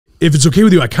if it's okay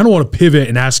with you, I kind of want to pivot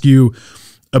and ask you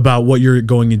about what you're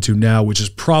going into now, which is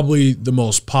probably the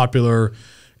most popular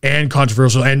and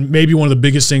controversial and maybe one of the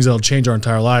biggest things that'll change our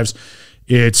entire lives.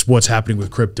 It's what's happening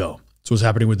with crypto. It's what's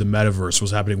happening with the metaverse,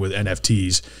 what's happening with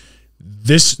NFTs.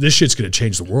 This shit's going to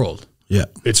change the world. Yeah.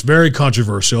 It's very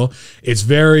controversial. It's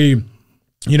very,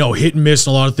 you know, hit and miss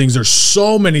in a lot of things. There's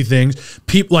so many things.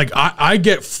 People like I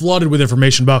get flooded with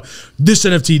information about this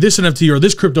NFT, or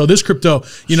this crypto,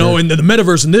 you know, and the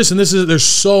metaverse and this is, there's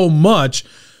so much.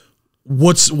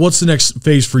 What's the next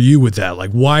phase for you with that?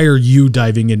 Like, why are you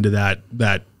diving into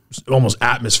that almost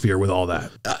atmosphere with all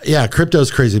that? Yeah, crypto is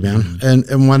crazy, man.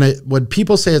 And when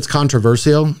people say it's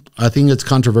controversial, I think it's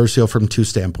controversial from two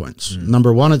standpoints.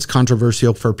 Number one, it's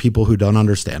controversial for people who don't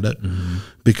understand it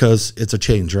because it's a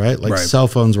change, right? Like cell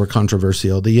phones were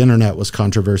controversial. The internet was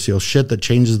controversial. Shit that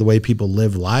changes the way people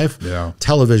live life. Yeah.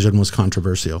 Television was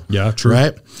controversial. Yeah, true.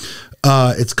 Right?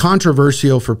 It's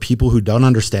controversial for people who don't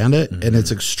understand it, and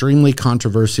it's extremely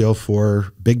controversial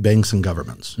for big banks and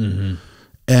governments.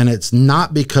 And it's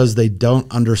not because they don't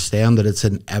understand that it's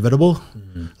inevitable.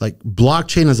 Like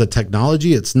blockchain as a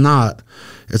technology, it's not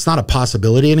a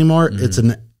possibility anymore. It's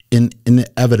an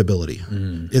inevitability.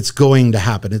 It's going to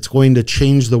happen. It's going to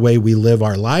change the way we live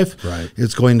our life. Right.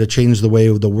 It's going to change the way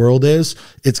the world is.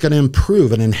 It's going to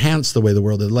improve and enhance the way the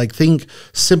world is. Like think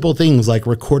simple things like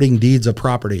recording deeds of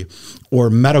property or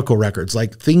medical records.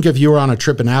 Like think if you were on a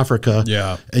trip in Africa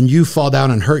and you fall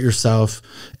down and hurt yourself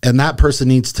and that person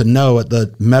needs to know at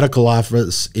the medical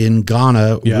office in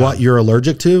Ghana what you're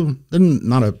allergic to, then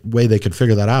not a way they could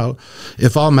figure that out.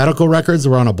 If all medical records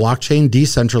were on a blockchain,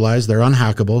 decentralized, they're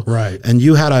unhackable. Right. And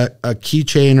you had a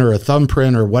keychain or a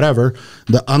thumbprint or whatever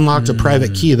that unlocked a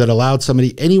private key that allowed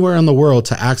somebody anywhere in the world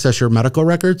to access your medical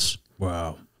records.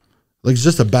 Wow. Like it's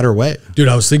just a better way. Dude,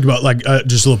 I was thinking about like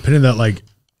just a little pin in that. Like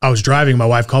I was driving, my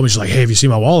wife called me. She's like, hey, have you seen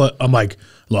my wallet? I'm like,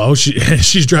 hello.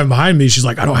 She's driving behind me. She's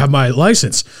like, I don't have my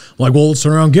license. I'm like, well, let's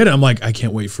turn around and get it. I'm like, I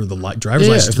can't wait for the driver's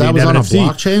license to be an NFT. On a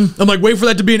blockchain? I'm like, wait for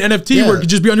that to be an NFT where it could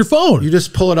just be on your phone. You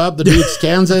just pull it up. The dude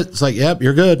scans it. It's like, yep,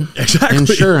 you're good. Exactly.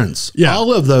 Insurance. Yeah.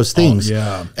 All of those things. Oh,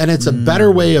 yeah. And it's a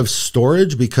better way of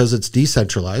storage because it's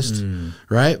decentralized,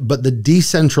 right? But the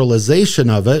decentralization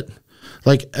of it,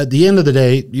 like at the end of the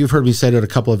day, you've heard me say it at a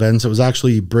couple events. It was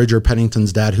actually Bridger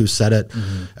Pennington's dad who said it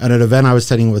at an event I was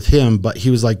attending with him. But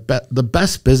he was like, the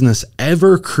best business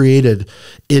ever created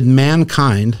in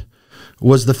mankind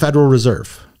was the Federal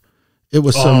Reserve. It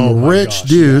was some rich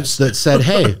dudes that said,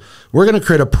 hey, we're going to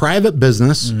create a private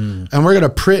business and we're going to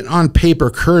print on paper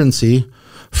currency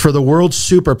for the world's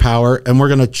superpower, and we're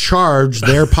going to charge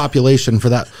their population for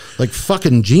that. Like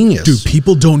fucking genius. Dude,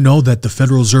 people don't know that the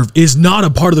Federal Reserve is not a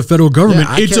part of the federal government.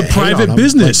 Yeah, it's a private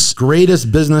business. Like,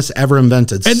 greatest business ever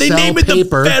invented. And they name it the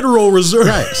Federal Reserve.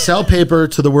 Right. Sell paper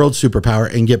to the world's superpower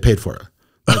and get paid for it.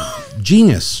 Like,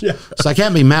 genius. Yeah. So I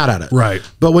can't be mad at it. Right.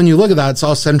 But when you look at that, it's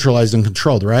all centralized and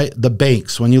controlled, right? The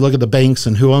banks, when you look at the banks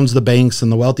and who owns the banks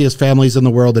and the wealthiest families in the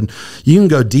world, and you can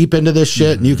go deep into this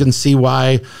shit and you can see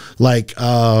why, like,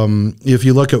 if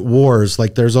you look at wars,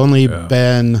 like there's only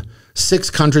been 6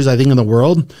 countries, I think, in the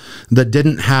world that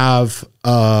didn't have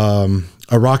a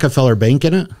Rockefeller bank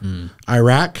in it.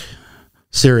 Iraq,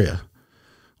 Syria.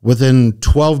 Within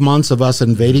 12 months of us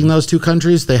invading those 2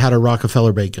 countries, they had a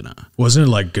Rockefeller bank in it. Wasn't it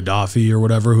like Gaddafi or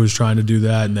whatever who was trying to do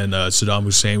that? And then Saddam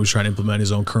Hussein was trying to implement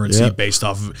his own currency based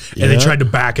off of, and they tried to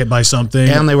back it by something.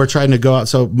 And they were trying to go out.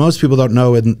 So most people don't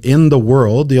know in the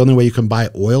world, the only way you can buy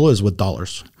oil is with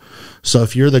dollars. So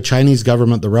if you're the Chinese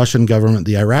government, the Russian government,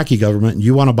 the Iraqi government, and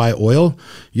you want to buy oil,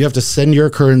 you have to send your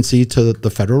currency to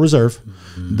the Federal Reserve.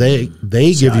 They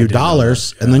give you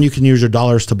dollars, and then you can use your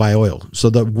dollars to buy oil. So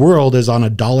the world is on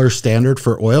a dollar standard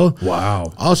for oil.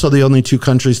 Wow. Also, the only 2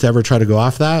 countries to ever try to go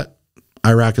off that,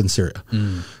 Iraq and Syria.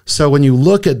 So when you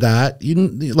look at that, you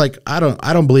like I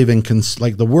don't believe in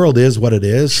like the world is what it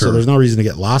is. So there's no reason to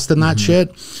get lost in that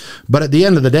shit. But at the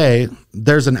end of the day,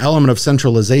 there's an element of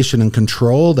centralization and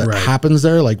control that happens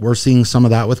there. Like we're seeing some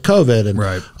of that with COVID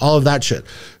and all of that shit.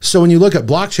 So when you look at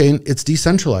blockchain, it's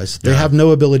decentralized. They have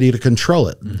no ability to control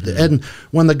it. And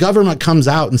when the government comes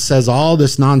out and says all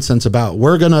this nonsense about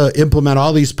we're going to implement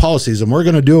all these policies and we're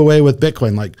going to do away with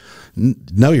Bitcoin, like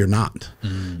no, you're not.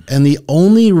 And the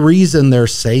only reason they're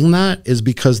saying that is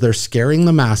because they're scaring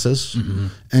the masses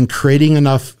and creating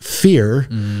enough fear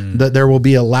that there will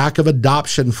be a lack of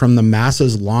adoption from the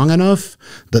masses long enough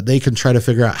that they can try to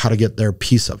figure out how to get their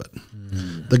piece of it.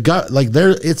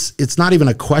 It's not even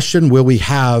a question, will we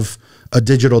have a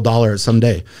digital dollar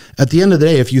someday? At the end of the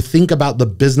day, if you think about the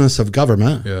business of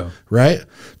government, right?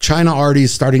 China already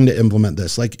is starting to implement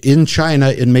this. Like in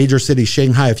China, in major cities,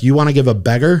 Shanghai, if you want to give a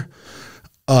beggar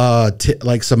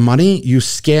like some money, you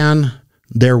scan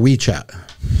their WeChat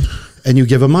and you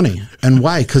give them money. And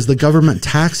why? Because the government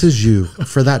taxes you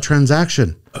for that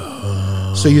transaction.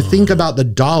 So you think about the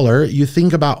dollar, you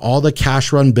think about all the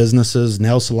cash run businesses,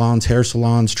 nail salons, hair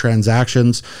salons,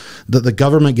 transactions that the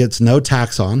government gets no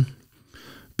tax on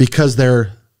because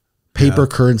they're paper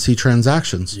currency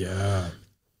transactions. Yeah.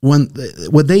 When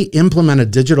they implement a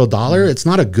digital dollar, it's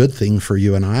not a good thing for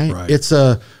you and I.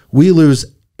 Right. We lose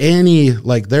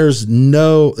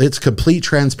it's complete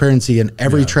transparency in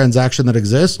every transaction that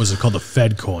exists. Was it called the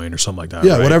Fed coin or something like that?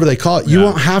 Yeah, right? Whatever they call it. You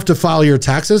won't have to file your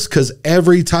taxes because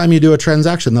every time you do a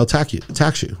transaction, they'll tax you.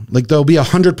 Like there'll be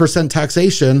 100%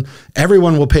 taxation.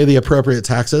 Everyone will pay the appropriate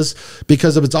taxes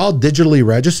because if it's all digitally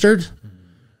registered,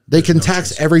 they can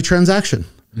tax every transaction.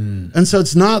 And so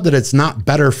it's not that it's not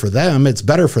better for them. It's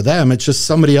better for them. It's just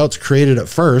somebody else created it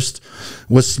first,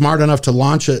 was smart enough to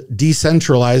launch it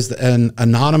decentralized and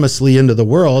anonymously into the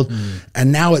world.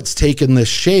 And now it's taken this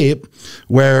shape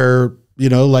where,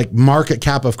 like market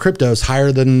cap of crypto is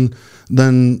higher than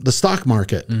the stock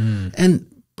market. And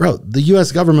bro, the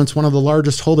US government's one of the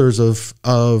largest holders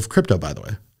of crypto, by the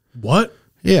way. What?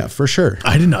 Yeah, for sure.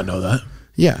 I did not know that.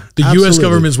 Yeah. The US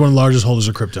government is one of the largest holders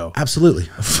of crypto. Absolutely.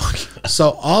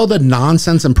 So all the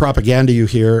nonsense and propaganda you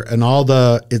hear and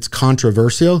it's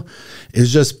controversial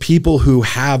is just people who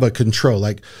have a control.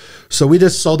 Like, so we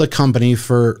just sold a company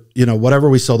for, whatever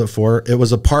we sold it for. It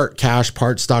was a part cash,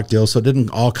 part stock deal. So it didn't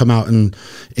all come out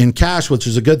in cash, which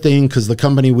is a good thing because the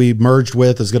company we merged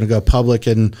with is going to go public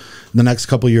in the next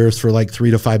couple of years for like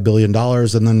 $3 to $5 billion.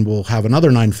 And then we'll have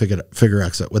another 9-figure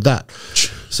exit with that.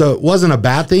 So it wasn't a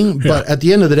bad thing, but at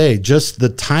the end of the day, just the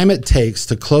time it takes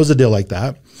to close a deal like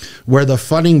that, where the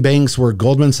funding banks were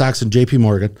Goldman Sachs and JP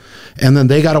Morgan, and then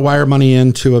they got to wire money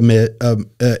into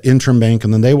a interim bank,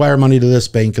 and then they wire money to this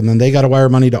bank, and then they got to wire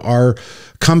money to our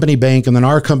company bank, and then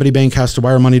our company bank has to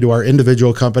wire money to our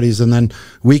individual companies, and then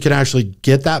we can actually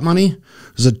get that money.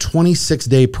 It was a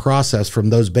 26-day process from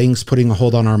those banks putting a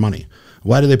hold on our money.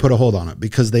 Why do they put a hold on it?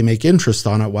 Because they make interest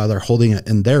on it while they're holding it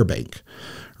in their bank.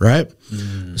 Right.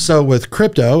 So with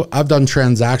crypto, I've done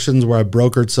transactions where I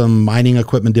brokered some mining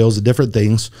equipment deals and different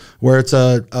things where it's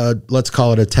let's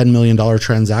call it a $10 million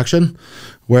transaction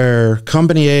where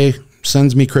company A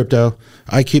sends me crypto.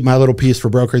 I keep my little piece for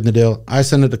brokering the deal. I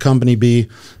send it to company B.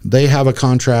 They have a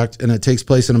contract and it takes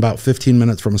place in about 15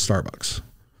 minutes from a Starbucks.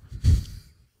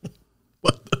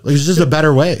 It's just a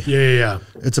better way. Yeah.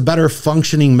 It's a better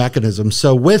functioning mechanism.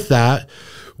 So with that,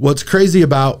 what's crazy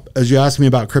about, as you asked me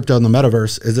about crypto and the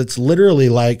metaverse, is it's literally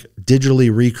like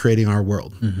digitally recreating our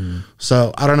world.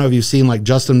 So I don't know if you've seen, like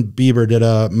Justin Bieber did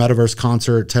a metaverse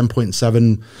concert,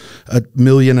 10.7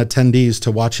 million attendees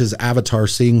to watch his avatar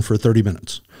sing for 30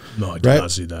 minutes. No, I did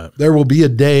not see that. There will be a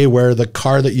day where the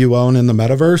car that you own in the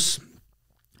metaverse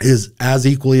is as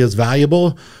equally as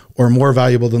valuable or more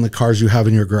valuable than the cars you have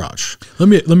in your garage. Let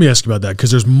me ask you about that,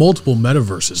 because there's multiple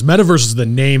metaverses. Metaverse is the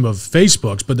name of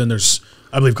Facebook's, but then there's,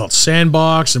 I believe, called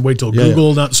Sandbox and wait till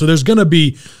Google. Yeah. So there's going to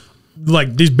be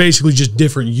like these basically just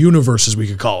different universes, we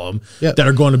could call them, that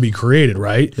are going to be created,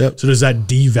 right? So does that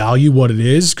devalue what it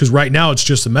is? Because right now it's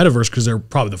just the metaverse because they're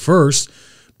probably the first.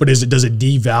 But does it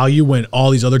devalue when all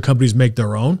these other companies make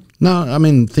their own? No, I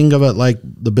mean, think of it like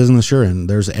the business you're in.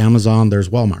 There's Amazon, there's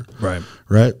Walmart.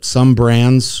 Right. Some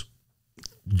brands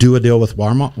do a deal with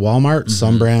Walmart.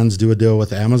 Some brands do a deal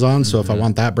with Amazon. So if I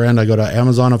want that brand, I go to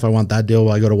Amazon. If I want that deal,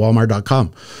 I go to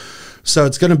Walmart.com. So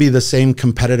it's going to be the same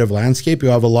competitive landscape. You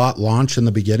have a lot launch in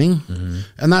the beginning.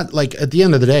 And that, like, at the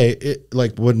end of the day,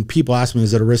 like when people ask me,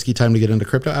 is it a risky time to get into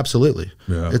crypto? Absolutely.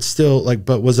 It's still like,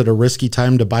 but was it a risky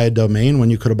time to buy a domain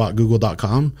when you could have bought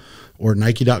Google.com or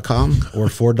Nike.com or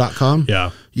Ford.com?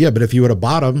 Yeah, but if you would have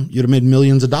bought them, you'd have made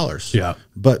millions of dollars.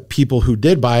 But people who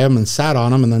did buy them and sat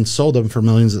on them and then sold them for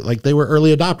millions, like they were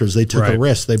early adopters. They took a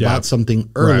risk. They bought something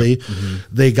early.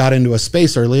 They got into a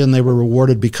space early and they were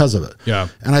rewarded because of it.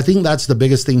 And I think that's the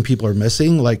biggest thing people are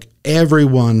missing. Like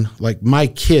everyone, like my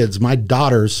kids, my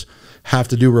daughters have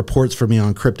to do reports for me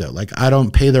on crypto. Like I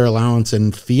don't pay their allowance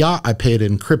in fiat, I pay it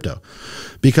in crypto.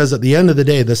 Because at the end of the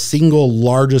day, the single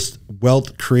largest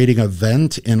wealth creating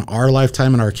event in our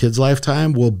lifetime and our kids'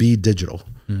 lifetime will be digital.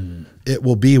 It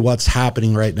will be what's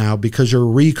happening right now because you're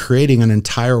recreating an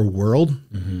entire world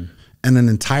and an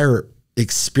entire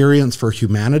experience for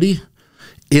humanity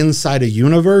inside a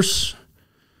universe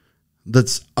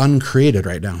that's uncreated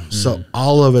right now. So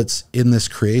all of it's in this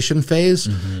creation phase.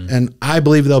 And I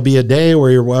believe there'll be a day where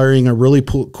you're wearing a really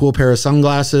cool pair of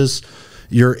sunglasses.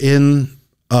 You're in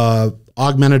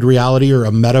augmented reality or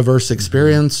a metaverse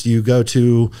experience. You go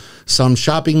to some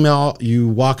shopping mall, you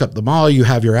walk up the mall, you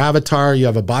have your avatar, you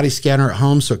have a body scanner at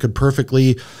home, so it could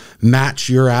perfectly match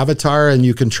your avatar, and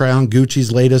you can try on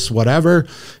Gucci's latest whatever,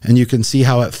 and you can see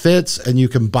how it fits, and you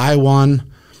can buy one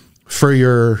for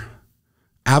your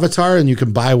avatar, and you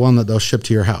can buy one that they'll ship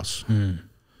to your house.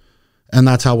 And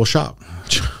that's how we'll shop.